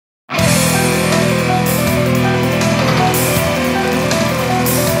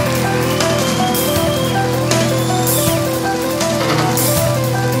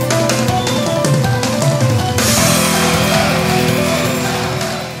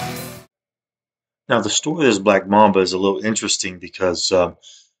Now, the story of this black mamba is a little interesting because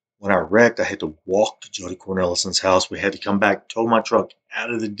when I wrecked, I had to walk to Jody Cornelison's house. We had to come back, tow my truck out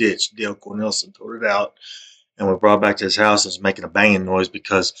of the ditch. Dale Cornelison towed it out, and we brought it back to his house. It was making a banging noise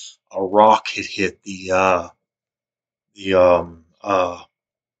because a rock had hit the I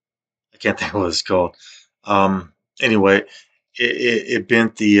can't think of what it's called. Anyway, it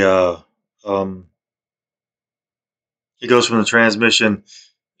bent um, it goes from the transmission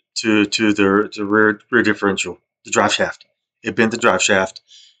to the rear differential, the drive shaft. It bent the drive shaft,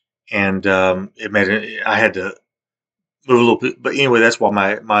 and it made it. I had to move a little bit, but anyway, that's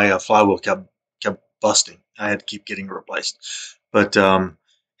why my flywheel kept busting. I had to keep getting it replaced. But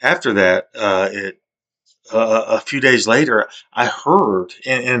after that, a few days later, I heard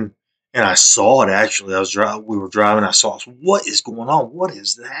and I saw it actually. We were driving. I saw it. What is going on? What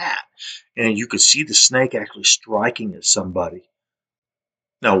is that? And you could see the snake actually striking at somebody.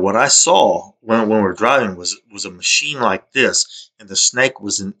 Now, what I saw when we were driving was a machine like this, and the snake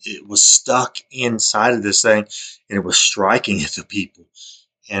it was stuck inside of this thing, and it was striking at the people.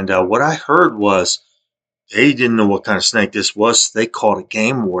 And what I heard was they didn't know what kind of snake this was. So they called a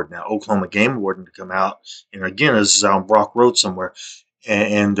game warden, now Oklahoma game warden, to come out. And again, this is on Brock Road somewhere,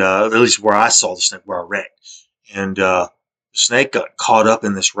 and at least where I saw the snake, where I wrecked. And the snake got caught up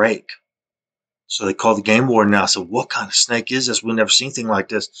in this rake. So they called the game warden out. I said, what kind of snake is this? We've never seen anything like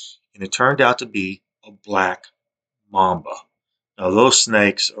this. And it turned out to be a black mamba. Now, those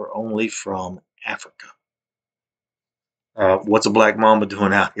snakes are only from Africa. What's a black mamba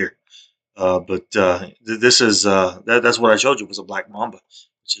doing out here? This is that's what I showed you was a black mamba,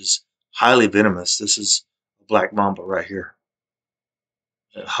 which is highly venomous. This is a black mamba right here.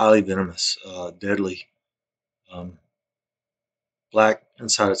 Highly venomous, deadly, um, black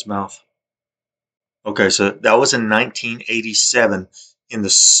inside its mouth. Okay, so that was in 1987, in the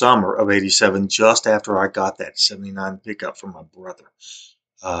summer of '87, just after I got that '79 pickup from my brother.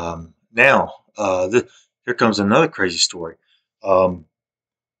 Now, here comes another crazy story. Um,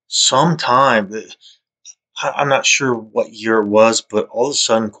 sometime, I'm not sure what year it was, but all of a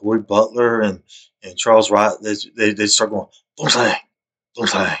sudden, Corey Butler and Charles Wright, they start going, boom, slang, boom,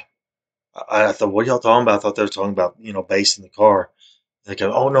 slang. I thought, what are y'all talking about? I thought they were talking about, bass in the car. They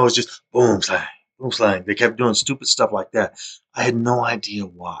go, oh no, it's just boom, slang, boom, slang. They kept doing stupid stuff like that. I had no idea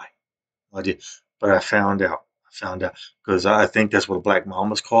why. No idea. But I found out. I found out because I think that's what a black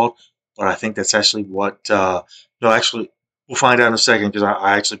mamba is called. But I think that's actually what, no, actually, we'll find out in a second because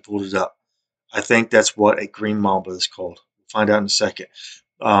I actually pulled it up. I think that's what a green mamba is called. We'll find out in a second.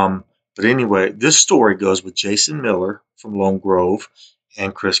 But anyway, this story goes with Jason Miller from Lone Grove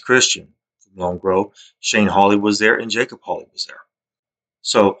and Chris Christian from Lone Grove. Shane Hawley was there and Jacob Hawley was there.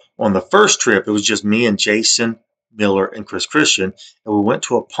 So on the first trip, it was just me and Jason Miller and Chris Christian, and we went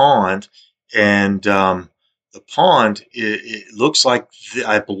to a pond, and the pond, it looks like,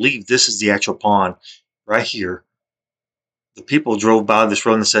 I believe this is the actual pond right here. The people drove by this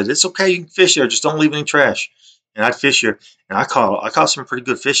road and said, it's okay, you can fish there, just don't leave any trash. And I'd fish here, and I caught some pretty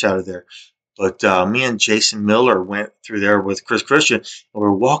good fish out of there. But me and Jason Miller went through there with Chris Christian, and we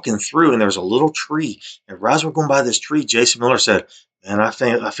were walking through, and there was a little tree. And right as we're going by this tree, Jason Miller said, man, I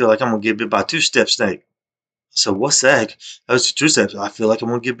feel like I'm going to get bit by a two-step snake. I said, what's that? That was the two steps. I feel like I'm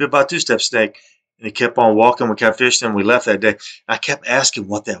going to get bit by a two-step snake. And he kept on walking. We kept fishing, and we left that day. I kept asking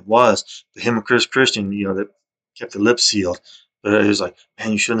what that was. But him and Chris Christian, that kept the lips sealed. But he was like,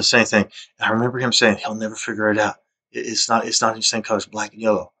 man, you shouldn't have said anything. And I remember him saying, he'll never figure it out. It's not the same color. It's black and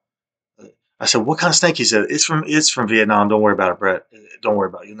yellow. I said, what kind of snake? He said, it's from Vietnam. Don't worry about it, Brett. Don't worry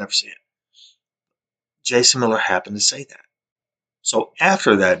about it. You'll never see it. Jason Miller happened to say that. So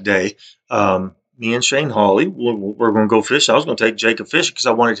after that day, me and Shane Hawley we're going to go fish. I was going to take Jacob fishing because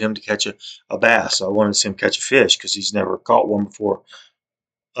I wanted him to catch a bass. I wanted to see him catch a fish because he's never caught one before.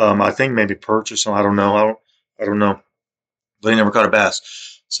 I think maybe perch or something. I don't know. I don't know. But he never caught a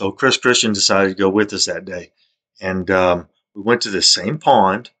bass. So Chris Christian decided to go with us that day. And we went to the same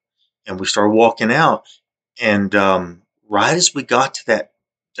pond, and we started walking out. And right as we got to that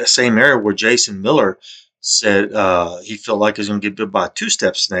same area where Jason Miller said he felt like he was going to get bit by a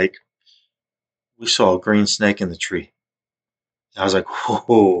two-step snake, we saw a green snake in the tree. And I was like,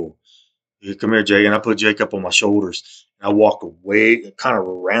 whoa, come here, Jake. And I put Jake up on my shoulders. And I walked away, kind of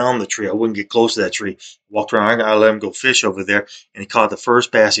around the tree. I wouldn't get close to that tree. Walked around. I let him go fish over there. And he caught the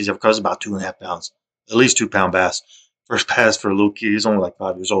first bass he's ever caught. It was about 2.5 pounds. At least 2-pound bass. First bass for a little kid. He's only like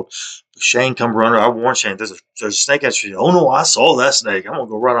 5 years old. But Shane come running. I warned Shane, there's a snake at the tree. Oh, no, I saw that snake. I'm going to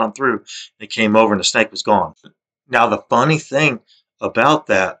go right on through. And he came over, and the snake was gone. Now, the funny thing about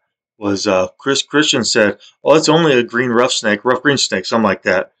that was Chris Christian said, oh, it's only a green rough green snake, something like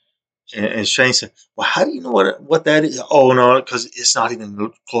that. And Shane said, "Well, how do you know what that is?" Oh no, because it's not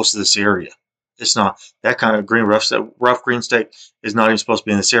even close to this area. It's not that kind of green rough green steak is not even supposed to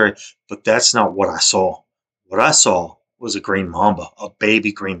be in this area. But that's not what I saw. What I saw was a green mamba, a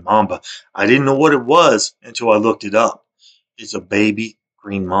baby green mamba. I didn't know what it was until I looked it up. It's a baby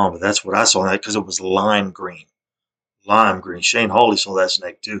green mamba. That's what I saw that because it was lime green. Lime green. Shane Hawley saw that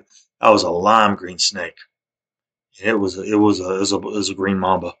snake too. That was a lime green snake. And it was a green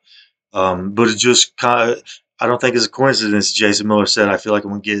mamba. But it just kind of, I don't think it's a coincidence. Jason Miller said, I feel like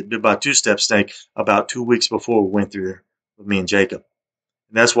I'm going to get bit by a two-step snake about 2 weeks before we went through there with me and Jacob.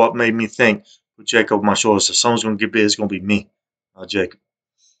 And that's what made me think with Jacob on my shoulders, if someone's going to get bit, it's going to be me, not Jacob.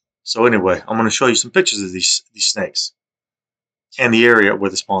 So anyway, I'm going to show you some pictures of these snakes and the area where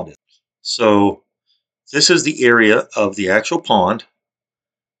this pond is. So this is the area of the actual pond.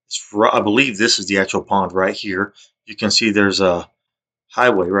 I believe this is the actual pond right here. You can see there's a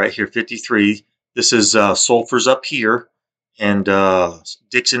highway right here, 53. This is Sulphur's up here, and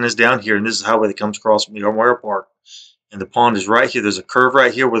Dixon is down here, and this is the highway that comes across from Memorial Park. And the pond is right here. There's a curve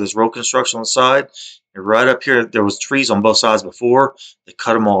right here where there's road construction on the side. And right up here, there was trees on both sides before. They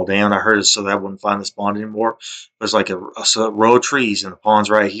cut them all down. I heard it so that I wouldn't find this pond anymore. There's like a row of trees, and the pond's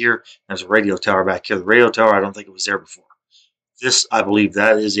right here. There's a radio tower back here. The radio tower, I don't think it was there before. This, I believe,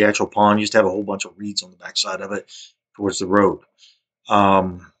 that is the actual pond. Used to have a whole bunch of reeds on the backside of it towards the road.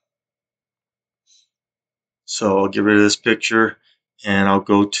 So I'll get rid of this picture and I'll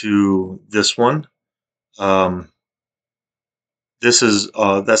go to this one. This is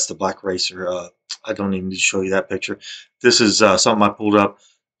that's the black racer. I don't even need to show you that picture. This is something I pulled up.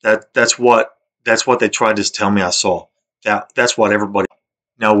 That's what they tried to tell me I saw. That's what everybody.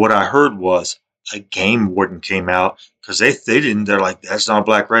 Now what I heard was a game warden came out because they didn't. They're like, that's not a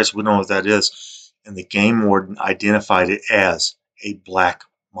black racer. We don't know what that is. And the game warden identified it as a black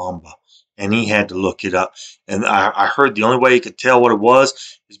mamba. And he had to look it up. And I heard the only way he could tell what it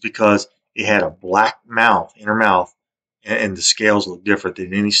was is because it had a black mouth, inner mouth, and the scales looked different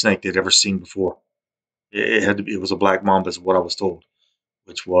than any snake they'd ever seen before. It had to be. It was a black mamba, is what I was told,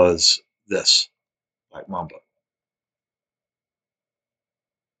 which was this black mamba.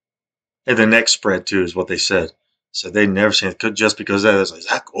 And the neck spread too, is what they said. So they'd never seen it just because of that. I was like, is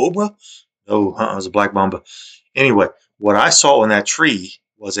that cobra? No, it was a black mamba. Anyway, what I saw in that tree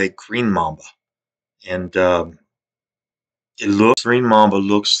was a green mamba, and green mamba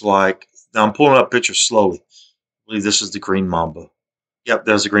looks like. Now I'm pulling up pictures slowly. I believe this is the green mamba. Yep,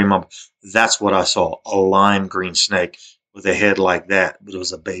 there's a green mamba. That's what I saw, a lime green snake with a head like that, but it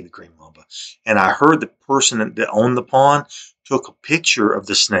was a baby green mamba. And I heard the person that owned the pond took a picture of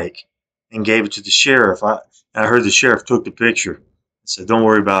the snake and gave it to the sheriff. I heard the sheriff took the picture and said, don't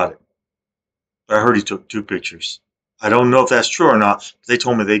worry about it. But I heard he took 2 pictures. I don't know if that's true or not, but they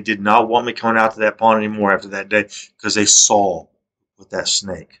told me they did not want me coming out to that pond anymore after that day because they saw with that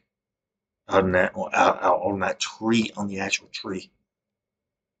snake out on that tree, on the actual tree,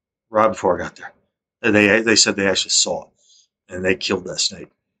 right before I got there. They said they actually saw it, and they killed that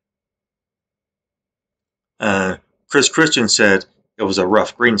snake. Chris Christian said it was a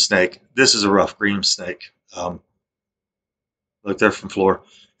rough green snake. This is a rough green snake. Look, they're from Florida,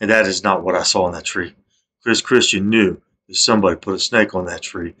 and that is not what I saw in that tree. Chris Christian knew that somebody put a snake on that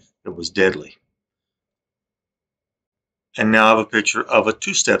tree that was deadly. And now I have a picture of a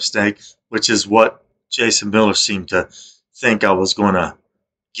 2-step snake, which is what Jason Miller seemed to think I was going to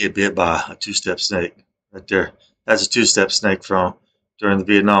get bit by, a 2-step snake right there. That's a 2-step snake from during the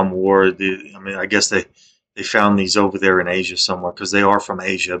Vietnam War. I guess they found these over there in Asia somewhere because they are from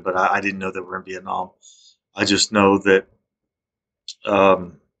Asia, but I didn't know they were in Vietnam. I just know that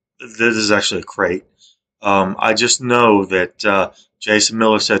this is actually a crate. I just know that Jason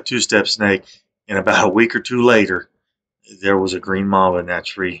Miller said 2-step snake, and about a week or 2 later, there was a green mamba in that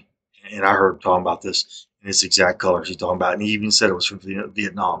tree. And I heard him talking about this in its exact colors he's talking about. And he even said it was from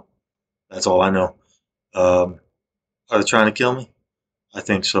Vietnam. That's all I know. Are they trying to kill me? I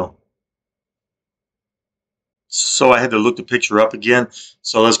think so. So I had to look the picture up again.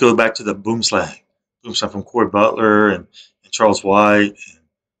 So let's go back to the boomslang. Boomslang from Corey Butler and Charles White.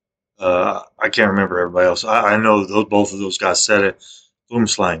 And, I can't remember everybody else. I know both of those guys said it.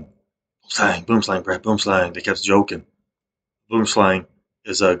 Boomslang. Boomslang, boomslang, Brad, boomslang. They kept joking. Boomslang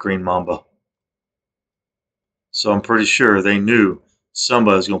is a green mamba. So I'm pretty sure they knew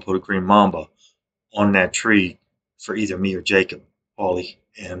somebody was going to put a green mamba on that tree for either me or Jacob Hawley.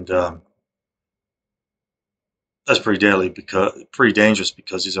 And that's pretty dangerous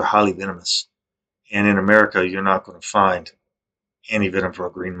because these are highly venomous. And in America, you're not going to find any venom for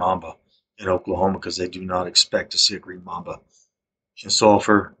a green mamba in Oklahoma because they do not expect to see a green mamba in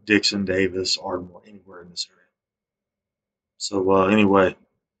Sulphur, Dixon, Davis, Ardmore, anywhere in this area. So anyway,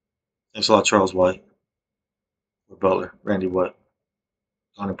 thanks a lot, Charles White, or Butler, Randy White,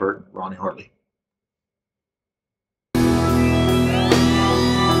 Donnie Burton, Ronnie Hartley.